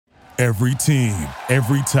Every team,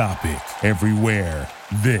 every topic, everywhere.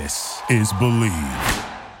 This is Believe.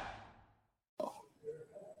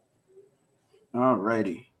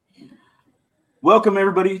 Alrighty. Welcome,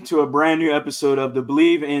 everybody, to a brand new episode of the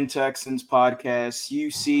Believe in Texans podcast. You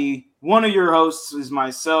see, one of your hosts is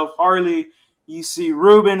myself, Harley. You see,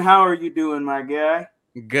 Ruben. How are you doing, my guy?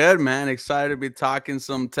 Good, man. Excited to be talking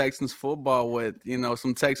some Texans football with,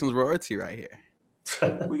 some Texans royalty right here.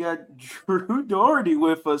 We got Drew Dougherty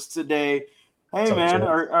with us today. Hey, man,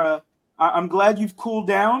 I'm glad you've cooled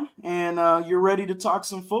down and you're ready to talk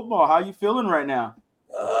some football. How you feeling right now?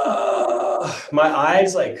 My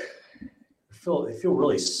eyes, feel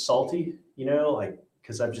really salty,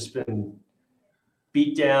 because I've just been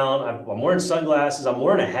beat down. I'm wearing sunglasses. I'm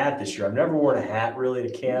wearing a hat this year. I've never worn a hat really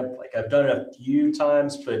to camp. I've done it a few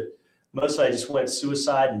times, but mostly I just went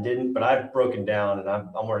suicide and didn't. But I've broken down, and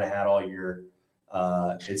I'm wearing a hat all year.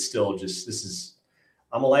 It's still just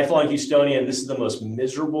I'm a lifelong Houstonian. This is the most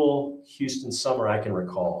miserable Houston summer I can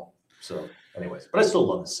recall. So, anyways, but I still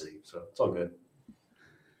love the city, so it's all good.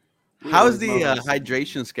 How's the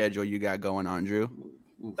hydration schedule you got going on, Drew?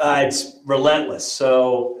 It's relentless.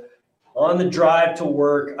 So on the drive to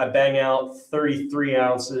work, I bang out 33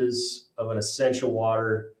 ounces of an essential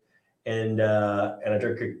water, and I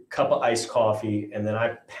drink a cup of iced coffee, and then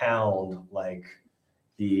I pound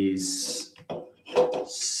these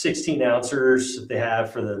 16 ounces that they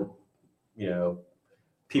have for the,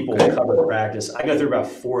 people who cover the practice. I go through about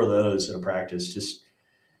 4 of those in a practice.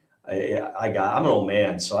 I'm an old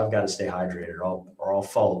man, so I've got to stay hydrated or I'll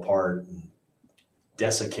fall apart and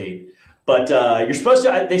desiccate. But you're supposed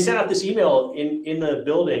to, they sent out this email in the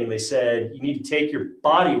building. They said you need to take your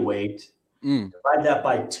body weight, divide that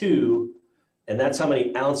by 2, and that's how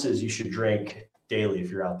many ounces you should drink daily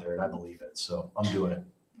if you're out there. And I believe it. So I'm doing it.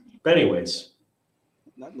 But anyways.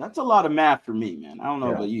 That's a lot of math for me, man. I don't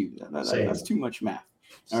know about you. That's too much math.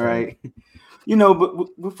 All right.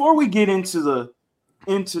 But before we get into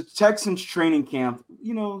Texans Training Camp,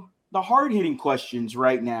 the hard-hitting questions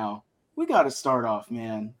right now, we got to start off,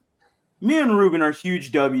 man. Me and Ruben are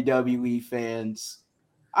huge WWE fans.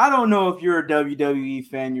 I don't know if you're a WWE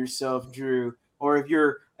fan yourself, Drew, or if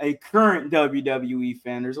you're a current WWE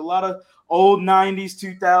fan. There's a lot of old 90s,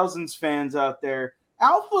 2000s fans out there.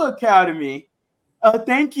 Alpha Academy,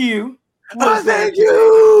 thank you. Thank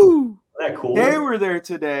you. Isn't that cool? They were there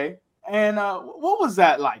today. And what was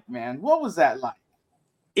that like, man? What was that like?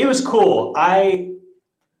 It was cool. I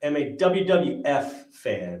am a WWF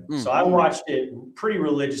fan, so I watched it pretty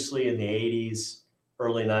religiously in the 80s,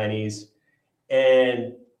 early 90s,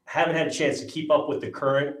 and haven't had a chance to keep up with the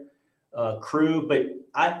current crew. But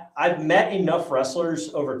I've met enough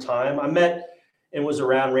wrestlers over time. I met and was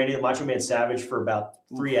around Randy the Macho Man Savage for about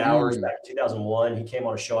 3 hours back in 2001. He came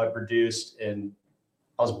on a show I produced, and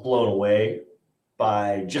I was blown away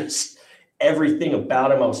by just everything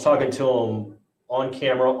about him. I was talking to him on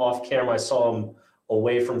camera, off camera. I saw him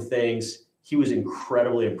away from things. He was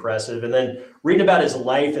incredibly impressive. And then reading about his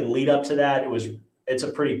life and lead up to that, it's a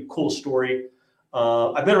pretty cool story.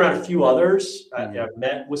 I've been around a few others. I've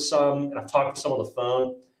met with some, and I've talked to some on the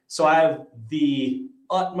phone. So I have the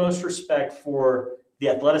utmost respect for the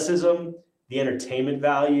athleticism, the entertainment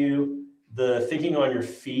value, the thinking on your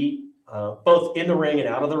feet, both in the ring and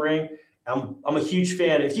out of the ring. I'm a huge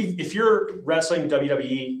fan. If you're wrestling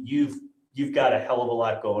WWE, you've got a hell of a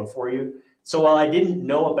lot going for you. So while I didn't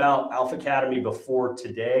know about Alpha Academy before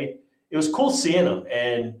today, it was cool seeing them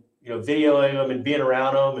and, videoing them and being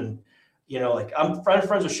around them. And, I'm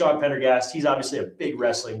friends with Sean Pendergast. He's obviously a big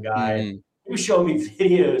wrestling guy. Mm-hmm. He was showing me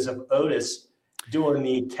videos of Otis doing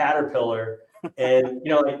the Caterpillar. And,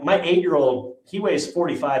 my 8-year-old, he weighs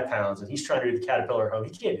 45 pounds and he's trying to do the Caterpillar at home. He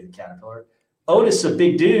can't do the Caterpillar. Otis is a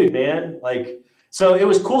big dude, man. So it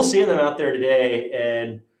was cool seeing them out there today.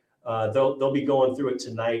 And, they'll be going through it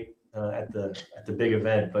tonight at the big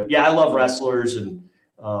event. But yeah, I love wrestlers, and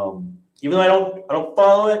even though I don't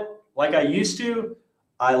follow it like I used to,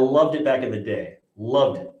 I loved it back in the day.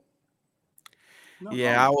 Loved it.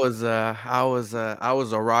 Yeah, I was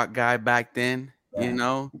a Rock guy back then.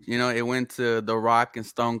 Yeah. It went to The Rock and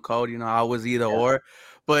Stone Cold. I was either or.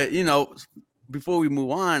 But before we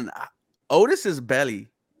move on, Otis's belly.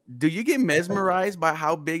 Do you get mesmerized by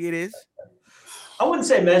how big it is? I wouldn't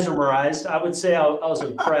say mesmerized. I would say I was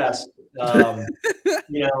impressed.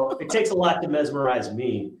 It takes a lot to mesmerize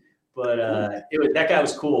me, but that guy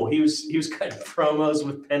was cool. He was cutting promos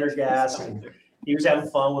with Pendergast, and he was having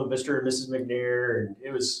fun with Mr. and Mrs. McNair, and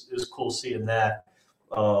it was cool seeing that.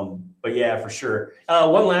 But yeah, for sure.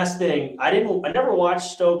 One last thing, I never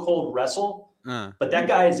watched Stone Cold wrestle, But that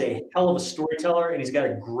guy is a hell of a storyteller, and he's got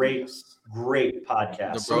a great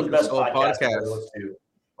podcast. Some of the best podcasts I've ever listened to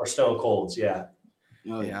are Stone Cold's. Yeah.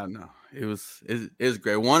 Oh, yeah, no, it was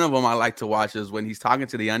great. One of them I like to watch is when he's talking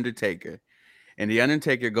to The Undertaker, and The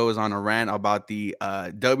Undertaker goes on a rant about the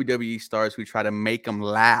WWE stars who try to make him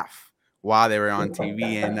laugh while they were on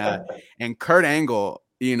TV, and Kurt Angle,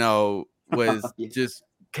 was just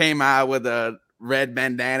came out with a red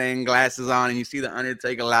bandana and glasses on, and you see The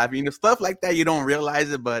Undertaker laughing, stuff like that. You don't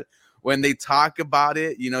realize it, but when they talk about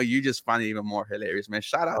it, you just find it even more hilarious, man.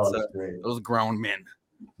 Shout out to those grown men.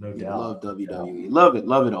 No doubt. Love WWE.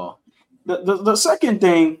 Love it all. The second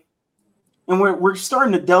thing, and we're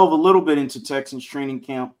starting to delve a little bit into Texans training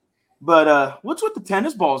camp, but what's with the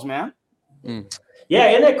tennis balls, man? Yeah,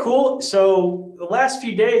 isn't that cool? So the last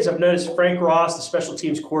few days, I've noticed Frank Ross, the special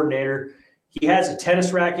teams coordinator, he has a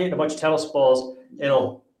tennis racket and a bunch of tennis balls, and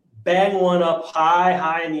he'll bang one up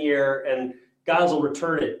high in the air, and guys will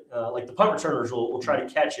return it. Like the punt returners will try to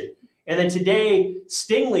catch it. And then today,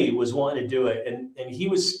 Stingley was wanting to do it, and he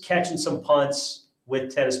was catching some punts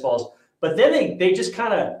with tennis balls. But then they just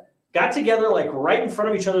kind of got together, like right in front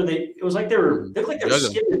of each other. It was like they were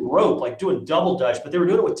skipping rope, like doing double dutch, but they were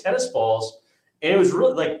doing it with tennis balls. And it was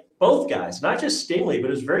really like both guys, not just Stingley, but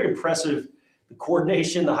it was very impressive. The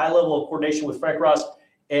coordination, the high level of coordination with Frank Ross.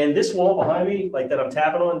 And this wall behind me, like that I'm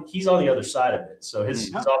tapping on, he's on the other side of it. So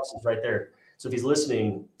his office is right there. So if he's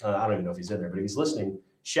listening, I don't even know if he's in there, but if he's listening,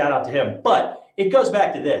 shout out to him. But it goes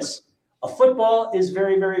back to this. A football is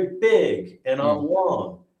very, very big and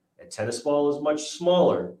long. A tennis ball is much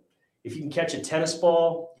smaller. If you can catch a tennis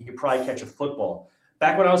ball, you can probably catch a football.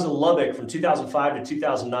 Back when I was in Lubbock from 2005 to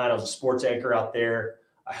 2009, I was a sports anchor out there.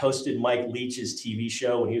 I hosted Mike Leach's TV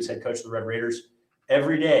show when he was head coach of the Red Raiders.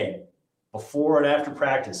 Every day, before and after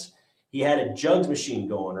practice, he had a jugs machine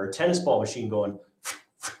going or a tennis ball machine going.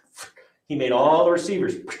 He made all the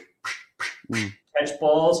receivers catch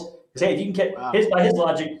balls. Because, hey, if you can catch, by his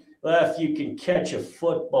logic, if you can catch a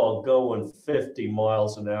football going 50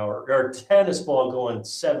 miles an hour or a tennis ball going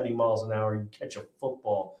 70 miles an hour, you can catch a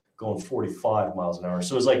football going 45 miles an hour.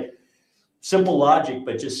 So it's like simple logic,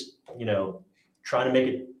 but just, trying to make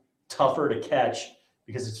it tougher to catch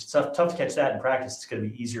because it's tough to catch that in practice. It's going to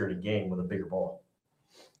be easier in a game with a bigger ball.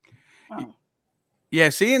 Wow. Yeah,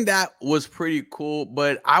 seeing that was pretty cool,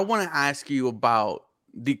 but I want to ask you about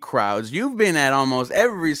the crowds. You've been at almost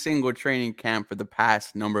every single training camp for the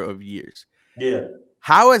past number of years. Yeah.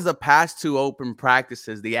 How has the past two open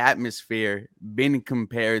practices, the atmosphere, been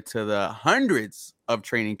compared to the hundreds of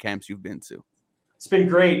training camps you've been to? It's been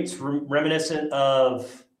great. It's reminiscent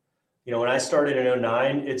of, when I started in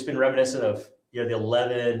 2009, it's been reminiscent of, the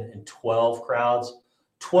 11 and 12 crowds.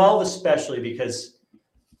 12 especially because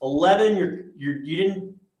 11,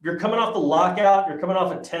 you're coming off the lockout, you're coming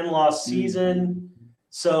off a 10-loss season.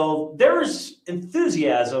 So there was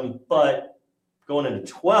enthusiasm, but going into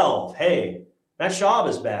 12, hey, Matt Schaub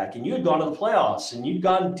is back, and you had gone to the playoffs, and you'd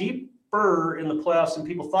gone deeper in the playoffs than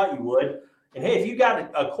people thought you would. And hey, if you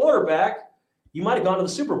got a quarterback, you might have gone to the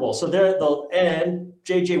Super Bowl. So and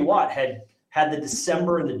J.J. Watt had the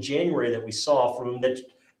December and the January that we saw from him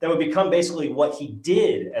that would become basically what he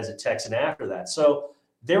did as a Texan after that. So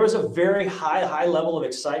there was a very high level of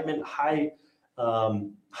excitement, high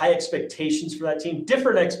expectations for that team.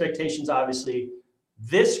 Different expectations, obviously,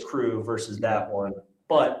 this crew versus that one,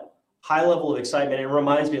 but high level of excitement. It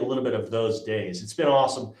reminds me a little bit of those days. It's been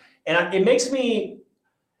awesome. And it makes me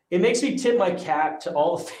tip my cap to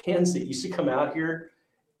all the fans that used to come out here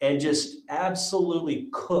and just absolutely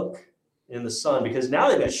cook in the sun because now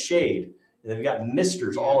they've got shade and they've got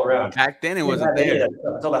misters all around. Back then it wasn't there.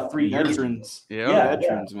 It's about 3 years. Veterans.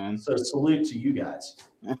 Veterans, man. So salute to you guys.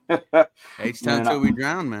 H-Town till we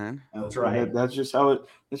drown, man. That's right. That's just how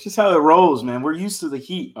it rolls, man. We're used to the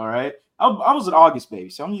heat, all right? I was an August baby,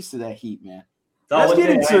 so I'm used to that heat, man. Let's get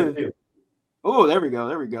into. Oh, there we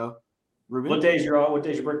go. Ruben? What day's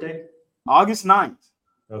your birthday? August 9th.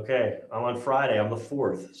 Okay, I'm on Friday. I'm the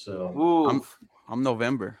 4th. So Ooh. I'm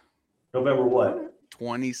November. November what?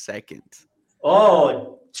 22nd.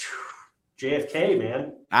 Oh, JFK,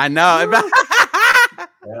 man. I know.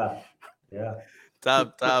 Yeah.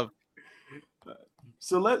 Tough.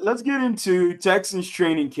 So let's get into Texans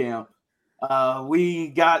training camp. We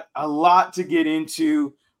got a lot to get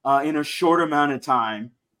into in a short amount of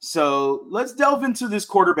time. So let's delve into this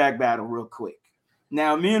quarterback battle real quick.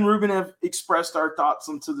 Now, me and Ruben have expressed our thoughts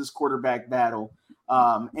into this quarterback battle.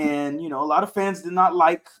 And, a lot of fans did not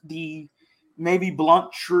like the maybe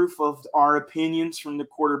blunt truth of our opinions from the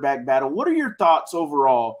quarterback battle. What are your thoughts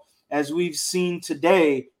overall? As we've seen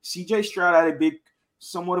today, CJ Stroud had a big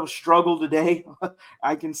somewhat of a struggle today.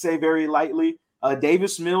 I can say very lightly.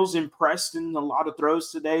 Davis Mills impressed in a lot of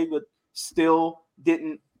throws today, but still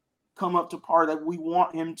didn't come up to par that we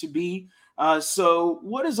want him to be. So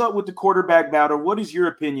what is up with the quarterback battle? What is your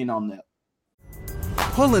opinion on that?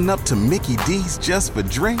 Pulling up to Mickey D's just for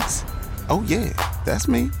drinks? Oh, yeah, that's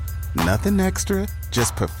me. Nothing extra,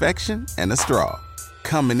 just perfection and a straw.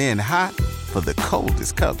 Coming in hot for the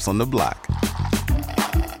coldest cups on the block.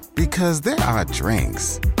 Because there are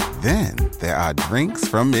drinks. Then there are drinks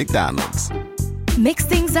from McDonald's. Mix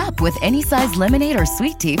things up with any size lemonade or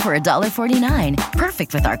sweet tea for $1.49.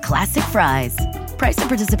 Perfect with our classic fries. Price and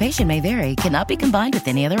participation may vary. Cannot be combined with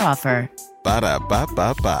any other offer.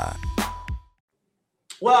 Ba-da-ba-ba-ba.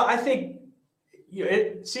 Well, I think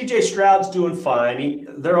C.J. Stroud's doing fine.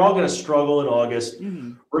 They're all going to struggle in August.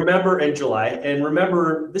 In July. And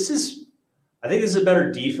remember, I think this is a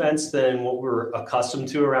better defense than what we're accustomed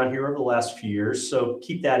to around here over the last few years. So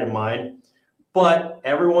keep that in mind. But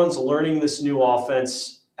everyone's learning this new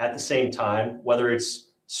offense at the same time, whether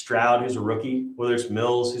it's Stroud, who's a rookie, whether it's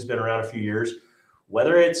Mills, who's been around a few years,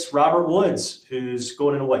 whether it's Robert Woods, who's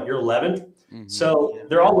going into year 11. So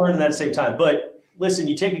they're all learning at the same time. But listen,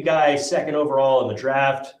 you take a guy second overall in the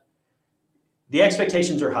draft, the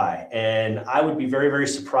expectations are high. And I would be very, very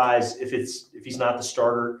surprised if he's not the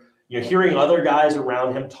starter. Hearing other guys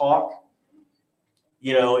around him talk,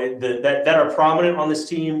 that are prominent on this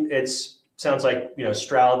team, sounds like,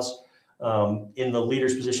 Stroud's in the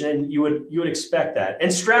leader's position, and you would expect that.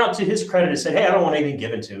 And Stroud, to his credit, has said, hey, I don't want anything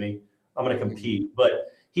given to me. I'm going to compete.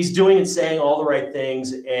 But he's doing and saying all the right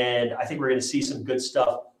things, and I think we're going to see some good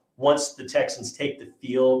stuff once the Texans take the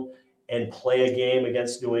field and play a game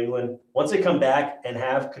against New England. Once they come back and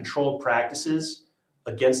have controlled practices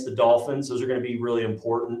against the Dolphins, those are going to be really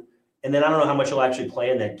important. And then I don't know how much he'll actually play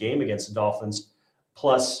in that game against the Dolphins,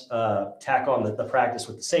 plus tack on the practice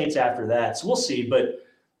with the Saints after that. So we'll see. But,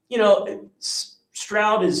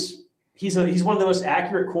 Stroud he's one of the most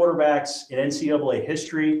accurate quarterbacks in NCAA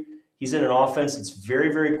history. He's in an offense that's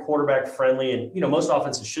very, very quarterback friendly. And, most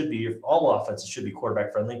offenses should be, all offenses should be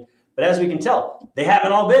quarterback friendly. But as we can tell, they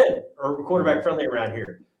haven't all been or quarterback friendly around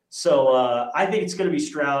here. So I think it's going to be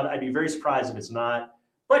Stroud. I'd be very surprised if it's not.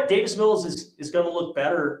 But Davis Mills is going to look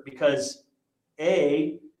better because,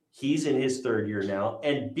 A, he's in his third year now.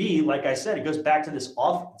 And B, like I said, it goes back to this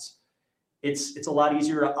offense. It's a lot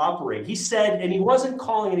easier to operate. He said, and he wasn't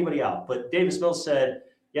calling anybody out, but Davis Mills said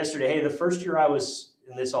yesterday, hey, the first year I was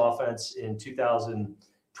in this offense in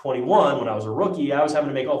 2021, when I was a rookie, I was having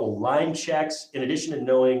to make all the line checks in addition to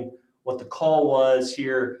knowing what the call was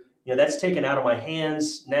here. That's taken out of my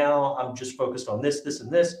hands. Now I'm just focused on this, and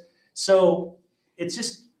this. So it's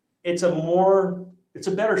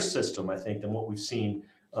a better system, I think, than what we've seen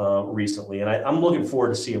recently. And I'm looking forward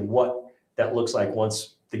to seeing what that looks like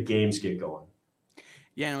once the games get going.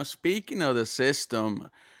 Yeah, speaking of the system,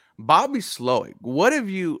 Bobby Slowick, what have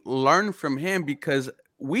you learned from him? Because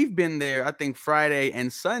we've been there, I think, Friday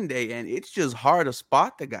and Sunday, and it's just hard to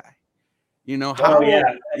spot the guy. How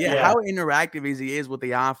interactive he is with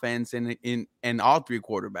the offense and all three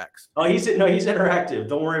quarterbacks. Oh, he's interactive.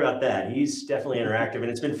 Don't worry about that. He's definitely interactive, and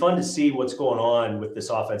it's been fun to see what's going on with this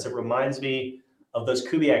offense. It reminds me of those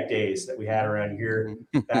Kubiak days that we had around here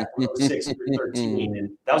back in 06 through 13, and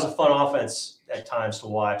that was a fun offense at times to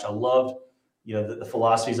watch. I loved, the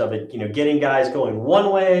philosophies of it. Getting guys going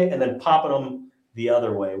one way and then popping them the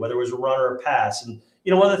other way, whether it was a run or a pass. And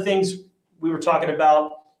one of the things we were talking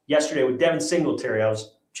about yesterday with Devin Singletary, I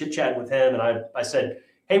was chit-chatting with him, and I said,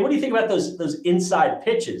 hey, what do you think about those inside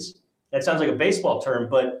pitches? That sounds like a baseball term,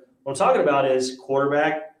 but what I'm talking about is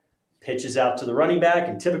quarterback pitches out to the running back,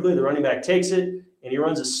 and typically the running back takes it, and he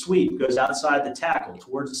runs a sweep, goes outside the tackle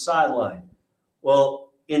towards the sideline.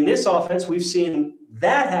 Well, in this offense, we've seen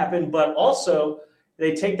that happen, but also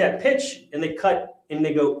they take that pitch and they cut and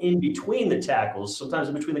they go in between the tackles, sometimes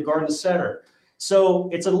in between the guard and the center. So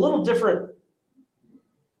it's a little different.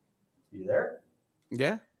 You there?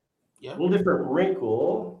 Yeah. A little different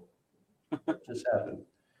wrinkle just happened.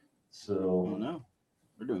 So, I don't know.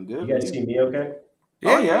 We're doing good. You guys see me okay?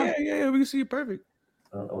 Yeah. We can see you perfect.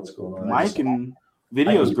 I don't know what's going on. Mic and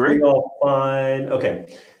video is great. All fine.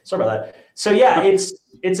 Okay. Sorry about that. So, yeah,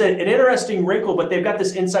 it's an interesting wrinkle, but they've got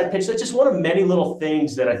this inside pitch. That's just one of many little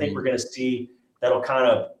things that I think we're going to see that'll kind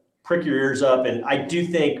of prick your ears up. And I do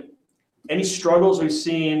think any struggles we've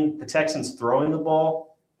seen the Texans throwing the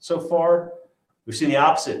ball so far, we've seen the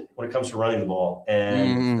opposite when it comes to running the ball.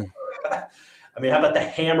 And I mean, how about the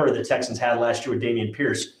hammer the Texans had last year with Dameon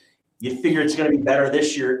Pierce? You figure it's going to be better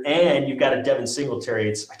this year, and you've got a Devin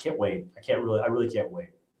Singletary. I can't wait. I really can't wait.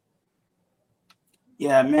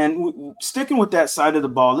 Yeah, man. Sticking with that side of the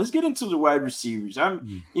ball, let's get into the wide receivers.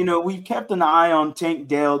 We've kept an eye on Tank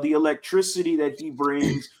Dell, the electricity that he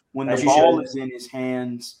brings when the ball is in his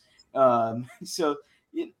hands. John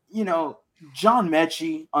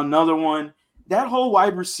Mechie, another one. That whole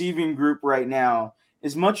wide receiving group right now,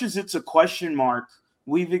 as much as it's a question mark,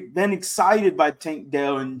 we've been excited by Tank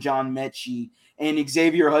Dell and John Mechie and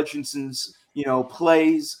Xavier Hutchinson's,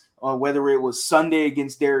 plays, whether it was Sunday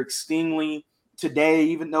against Derek Stingley, today,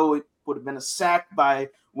 even though it would have been a sack by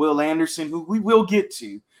Will Anderson, who we will get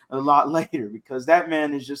to a lot later because that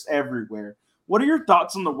man is just everywhere. What are your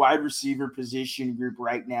thoughts on the wide receiver position group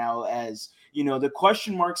right now as, the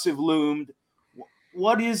question marks have loomed?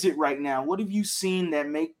 What is it right now? What have you seen that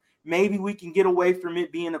maybe we can get away from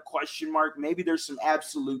it being a question mark? Maybe there's some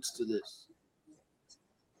absolutes to this.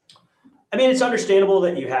 I mean, it's understandable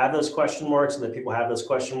that you have those question marks and that people have those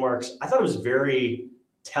question marks. I thought it was very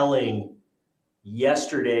telling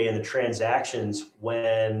yesterday in the transactions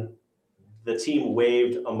when the team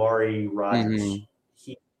waived Amari Rodgers.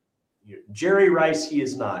 Jerry Rice, he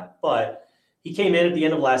is not, but he came in at the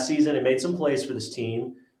end of last season and made some plays for this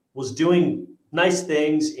team, was doing nice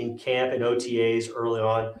things in camp and OTAs early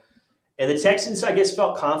on. And the Texans, I guess,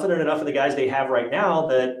 felt confident enough in the guys they have right now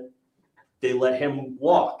that they let him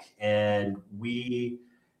walk. And we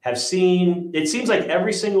have seen, it seems like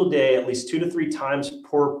every single day, at least 2 to 3 times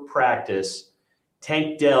per practice,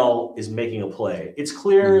 Tank Dell is making a play. It's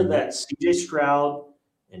clear that CJ Stroud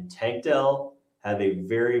and Tank Dell have a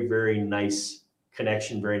very, very nice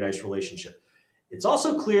connection, very nice relationship. It's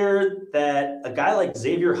also clear that a guy like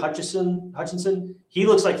Xavier Hutchinson, he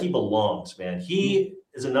looks like he belongs, man. He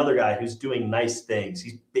is another guy who's doing nice things.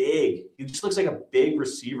 He's big. He just looks like a big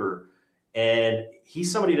receiver. And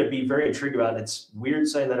he's somebody to be very intrigued about. It's weird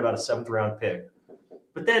saying that about a 7th-round pick.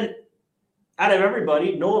 But then out of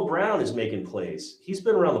everybody, Noah Brown is making plays. He's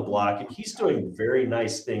been around the block, and he's doing very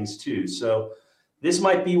nice things too. So this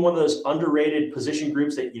might be one of those underrated position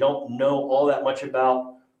groups that you don't know all that much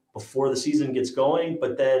about before the season gets going,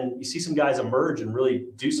 but then you see some guys emerge and really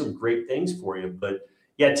do some great things for you. But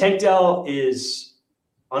yeah, Tank Dell is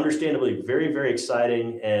understandably very, very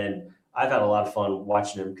exciting, and I've had a lot of fun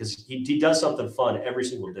watching him because he does something fun every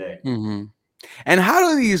single day. Mm-hmm. And how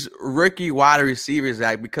do these rookie wide receivers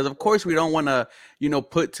act? Because, of course, we don't want to,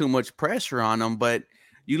 put too much pressure on them. But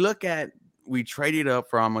you look at, we traded up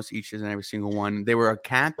for almost each and every single one. They were a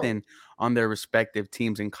captain on their respective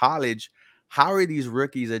teams in college. How are these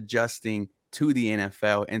rookies adjusting to the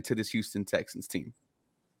NFL and to this Houston Texans team?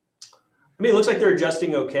 I mean, it looks like they're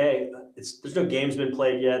adjusting okay. There's no games been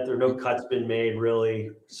played yet. There are no cuts been made,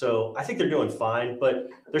 really. So I think they're doing fine. But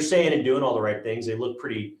they're saying and doing all the right things. They look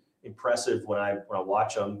pretty impressive when I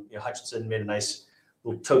watch them. Hutchinson made a nice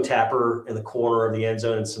little toe tapper in the corner of the end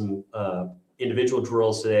zone and some individual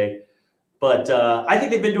drills today. But I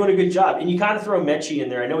think they've been doing a good job. And you kind of throw Mechie in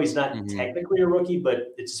there. I know he's not technically a rookie,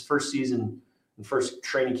 but it's his first season and first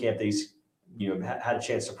training camp that he's had a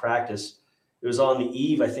chance to practice. It was on the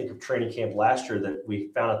eve, I think, of training camp last year that we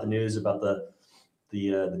found out the news about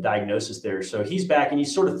the diagnosis there. So he's back, and you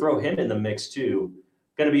sort of throw him in the mix too.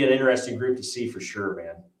 Going to be an interesting group to see for sure,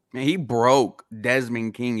 man. Man, he broke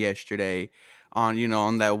Desmond King yesterday on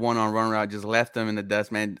that one-on run route, just left him in the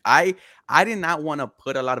dust, man. I did not want to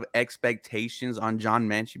put a lot of expectations on John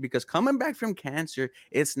Mechie because coming back from cancer,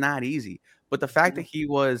 it's not easy. But the fact that he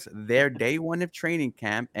was there day one of training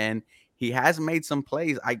camp and he has made some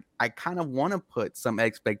plays, I kind of want to put some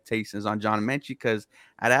expectations on John Mechie because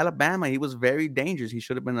at Alabama, he was very dangerous. He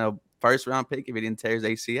should have been a first-round pick if he didn't tear his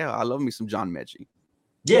ACL. I love me some John Mechie.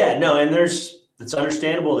 Yeah, no, and it's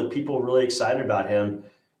understandable that people are really excited about him.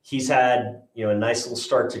 He's had, a nice little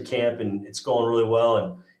start to camp, and it's going really well.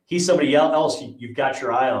 And he's somebody else you've got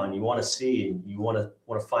your eye on. You want to see, and you want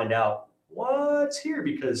to find out what's here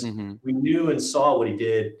because we knew and saw what he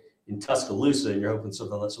did in Tuscaloosa, and you're hoping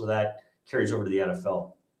some of that carries over to the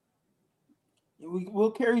NFL.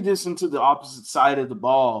 We'll carry this into the opposite side of the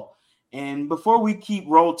ball. And before we keep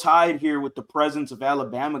roll tide here with the presence of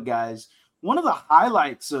Alabama guys, one of the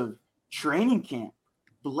highlights of training camp,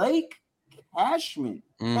 Blake Cashman,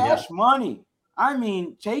 money. I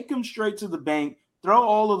mean, take him straight to the bank, throw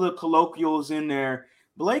all of the colloquials in there.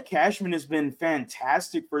 Blake Cashman has been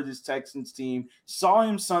fantastic for this Texans team. Saw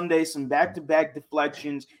him Sunday, some back-to-back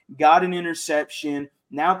deflections, got an interception.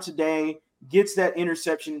 Now today gets that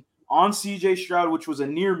interception on CJ Stroud, which was a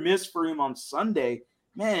near miss for him on Sunday.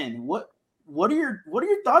 Man, what are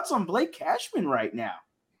your thoughts on Blake Cashman right now?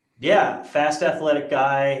 Yeah, fast, athletic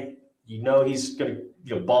guy. He's going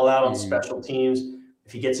to ball out on special teams.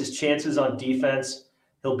 If he gets his chances on defense,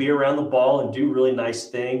 he'll be around the ball and do really nice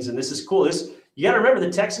things. And this is cool. you got to remember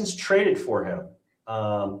the Texans traded for him.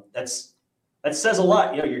 That says a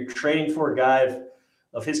lot. You're trading for a guy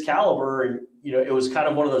of his caliber, and it was kind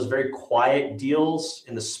of one of those very quiet deals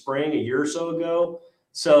in the spring a year or so ago.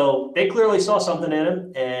 So they clearly saw something in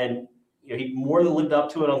him, and he more than lived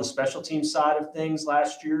up to it on the special team side of things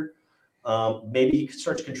last year. Maybe he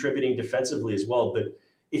starts contributing defensively as well. But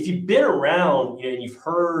if you've been around, and you've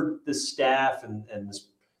heard this staff and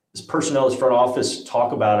this personnel, this front office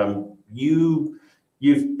talk about him,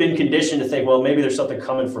 you've been conditioned to think, well, maybe there's something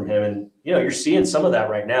coming from him. And, you're seeing some of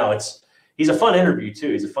that right now. He's a fun interview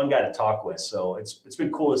too. He's a fun guy to talk with. So it's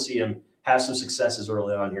been cool to see him have some successes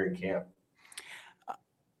early on here in camp.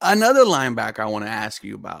 Another linebacker I want to ask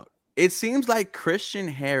you about. It seems like Christian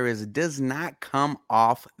Harris does not come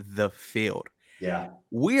off the field. Yeah.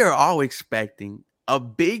 We are all expecting a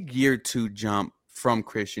big year 2 jump from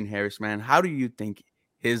Christian Harris, man. How do you think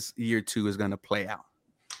his year 2 is going to play out?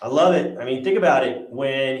 I love it. I mean, think about it.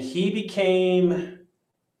 When he became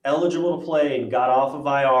eligible to play and got off of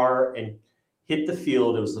IR and hit the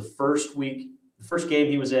field, it was the first game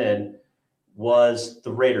he was in was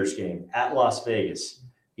the Raiders game at Las Vegas.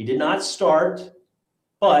 He did not start,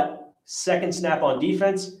 but second snap on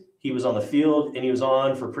defense, he was on the field, and he was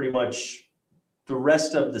on for pretty much the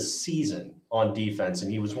rest of the season on defense.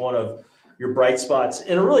 And he was one of your bright spots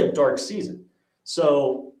in a really dark season.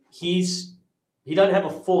 So he doesn't have a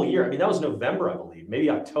full year. I mean, that was November, I believe, maybe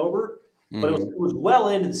October, but it was well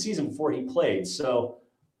into the season before he played. So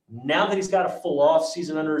now that he's got a full off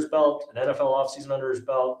season under his belt, an NFL off season under his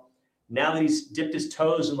belt, now that he's dipped his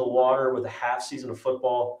toes in the water with a half season of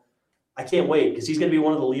football, I can't wait, because he's going to be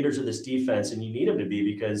one of the leaders of this defense, and you need him to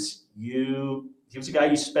be, because he was a guy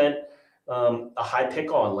you spent a high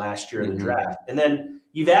pick on last year in the draft. And then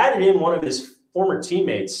you've added in one of his former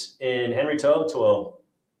teammates in Henry To'oTo'o,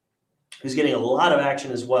 who's getting a lot of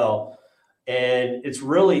action as well. And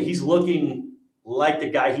he's looking like the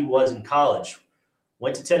guy he was in college.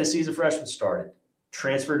 Went to Tennessee as a freshman, started.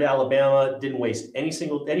 Transferred to Alabama, didn't waste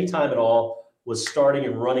any time at all, was starting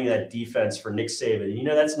and running that defense for Nick Saban. And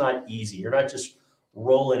that's not easy. You're not just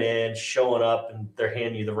rolling in, showing up, and they're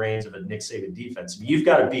handing you the reins of a Nick Saban defense. I mean, you've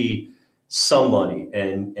got to be somebody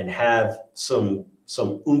and have some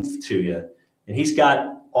oomph to you. And he's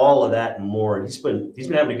got all of that and more. And he's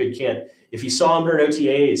been having a good camp. If you saw him during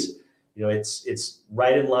OTAs, it's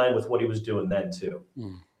right in line with what he was doing then too.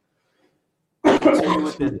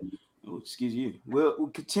 We'll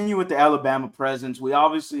continue with the Alabama presence. We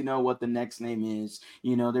obviously know what the next name is.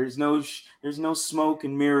 There's no smoke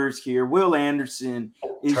and mirrors here. Will Anderson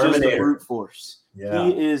is just a brute force. Yeah.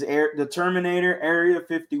 He is the Terminator, Area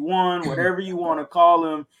 51, whatever you want to call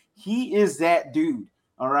him. He is that dude.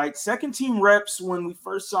 All right. Second team reps when we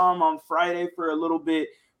first saw him on Friday for a little bit,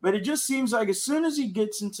 but it just seems like as soon as he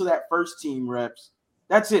gets into that first team reps,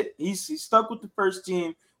 that's it. He's stuck with the first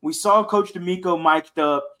team. We saw Coach D'Amico mic'd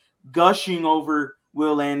up, gushing over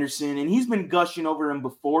Will Anderson, and he's been gushing over him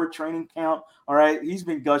before training camp. All right. He's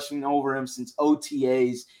been gushing over him since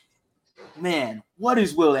OTAs. Man, what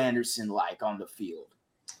is Will Anderson like on the field?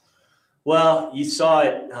 Well, you saw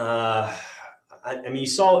it. You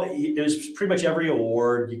saw it was pretty much every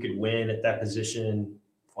award you could win at that position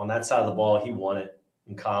on that side of the ball. He won it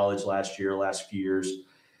in college last few years.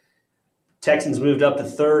 Texans moved up to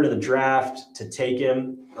third in the draft to take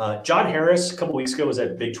him. John Harris, a couple weeks ago, was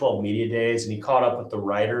at Big 12 Media Days, and he caught up with the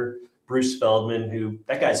writer, Bruce Feldman, who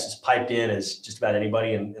that guy's just piped in as just about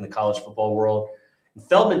anybody in the college football world. And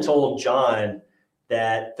Feldman told John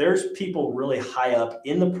that there's people really high up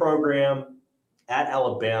in the program at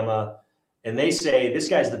Alabama, and they say this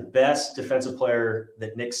guy's the best defensive player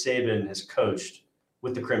that Nick Saban has coached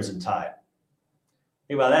with the Crimson Tide.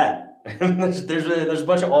 Think about that. there's a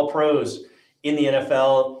bunch of all-pros in the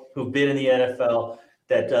NFL who've been in the NFL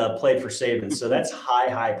that played for Saban. So that's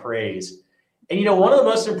high praise. And, one of the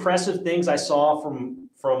most impressive things I saw from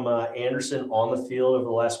Anderson on the field over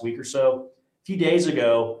the last week or so, a few days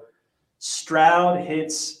ago, Stroud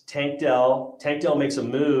hits Tank Dell. Tank Dell makes a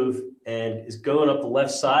move and is going up the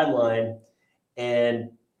left sideline,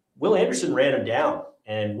 and Will Anderson ran him down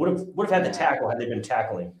and would have had the tackle had they been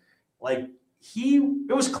tackling. Like,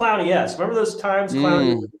 it was Clowney-esque. Remember those times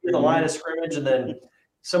Clowney would be in the line of scrimmage, and then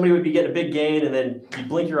somebody would be getting a big gain, and then you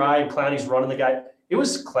blink your eye and Clowney's running the guy. It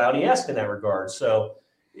was Clowney-esque in that regard. So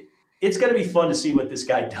it's going to be fun to see what this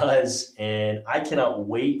guy does, and I cannot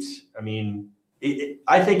wait. I mean,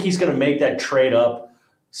 I think he's going to make that trade up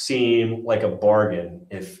seem like a bargain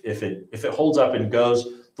if it holds up and goes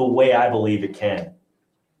the way I believe it can.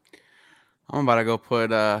 I'm about to go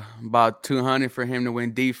put about $200 for him to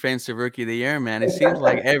win Defensive Rookie of the Year, man. It seems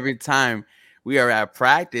like every time we are at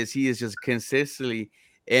practice, he is just consistently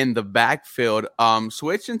in the backfield.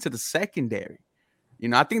 Switching to the secondary,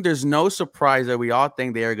 I think there's no surprise that we all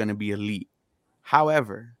think they are going to be elite.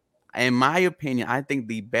 However, in my opinion, I think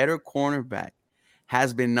the better cornerback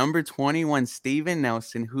has been number 21, Steven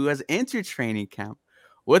Nelson, who has entered training camp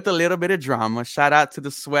with a little bit of drama. Shout out to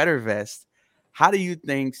the sweater vest. How do you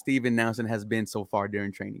think Steven Nelson has been so far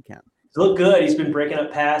during training camp? He's looked good. He's been breaking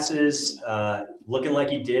up passes, looking like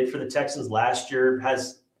he did for the Texans last year.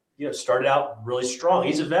 Has started out really strong.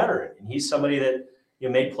 He's a veteran, and he's somebody that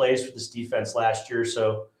made plays for this defense last year.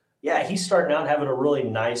 So, yeah, he's starting out having a really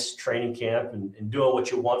nice training camp and doing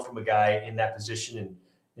what you want from a guy in that position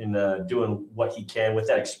and doing what he can with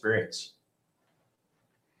that experience.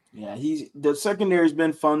 Yeah, the secondary's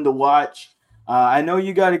been fun to watch. I know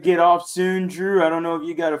you got to get off soon, Drew. I don't know if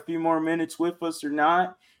you got a few more minutes with us or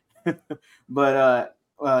not, but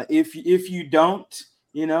if you don't,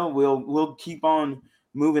 we'll keep on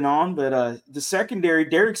moving on. But the secondary,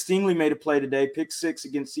 Derek Stingley made a play today, pick 6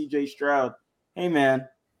 against C.J. Stroud. Hey, man,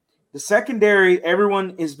 the secondary,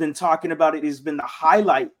 everyone has been talking about it. It has been the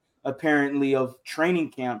highlight, apparently, of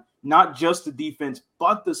training camp, not just the defense,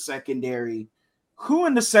 but the secondary. Who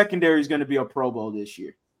in the secondary is going to be a Pro Bowl this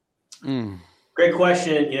year? Great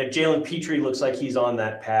question. Jalen Petrie looks like he's on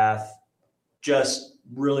that path. Just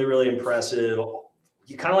really, really impressive.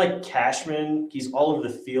 You kind of like Cashman. He's all over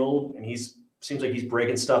the field, and seems like he's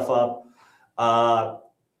breaking stuff up. I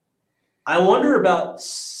wonder about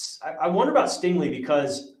Stingley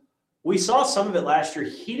because we saw some of it last year.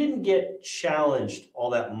 He didn't get challenged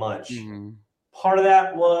all that much. Mm-hmm. Part of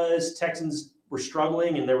that was Texans were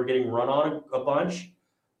struggling and they were getting run on a bunch.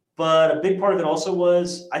 But a big part of it also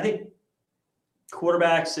was, I think,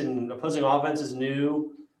 quarterbacks and opposing offenses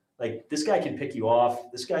knew, like, this guy can pick you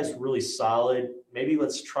off. This guy's really solid. Maybe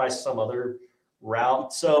let's try some other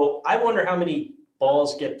route. So I wonder how many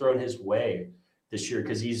balls get thrown his way this year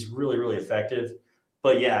because he's really, really effective.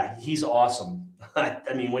 But, yeah, he's awesome.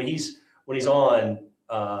 I mean, when he's on,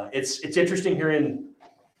 it's interesting hearing,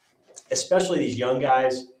 especially these young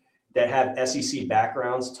guys that have SEC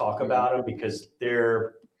backgrounds talk about him because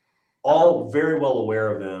they're all very well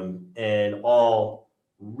aware of him and all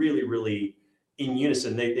really, really in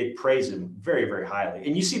unison. They praise him very, very highly.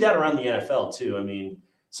 And you see that around the NFL too. I mean,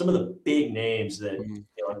 some of the big names that,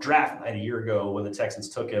 draft night a year ago when the Texans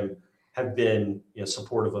took him have been,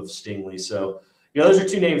 supportive of Stingley. So, those are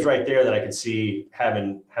two names right there that I could see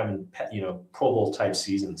having, Pro Bowl type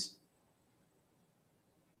seasons.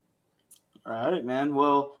 All right, man.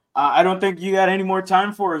 Well, I don't think you got any more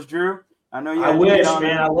time for us, Drew. I know you. I wish,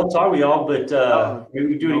 man. I love talking with y'all, but maybe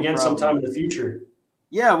we do it again sometime in the future.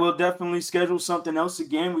 Yeah, we'll definitely schedule something else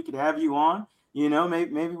again. We could have you on.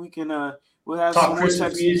 Maybe we can. We'll have talk some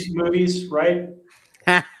Christmas movies, right?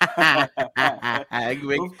 Of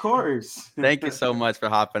course. Thank you so much for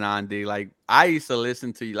hopping on, D. Like, I used to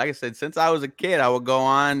listen to you. Like I said, since I was a kid, I would go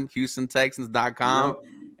on HoustonTexans.com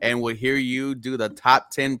and would hear you do the top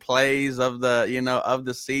 10 plays of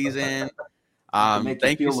the season.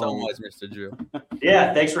 Thank you so much, Mr. Drew.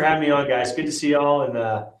 Yeah, thanks for having me on, guys. Good to see y'all, and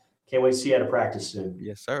can't wait to see you at a practice soon.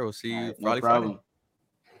 Yes, sir. We'll see you probably Friday.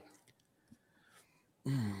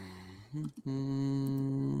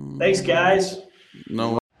 Thanks, guys.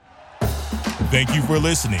 No. Thank you for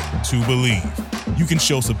listening to Believe. You can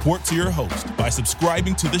show support to your host by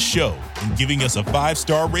subscribing to the show and giving us a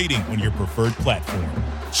 5-star rating on your preferred platform.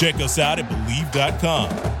 Check us out at Believe.com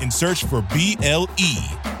and search for BLEAV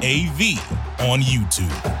on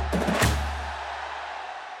YouTube.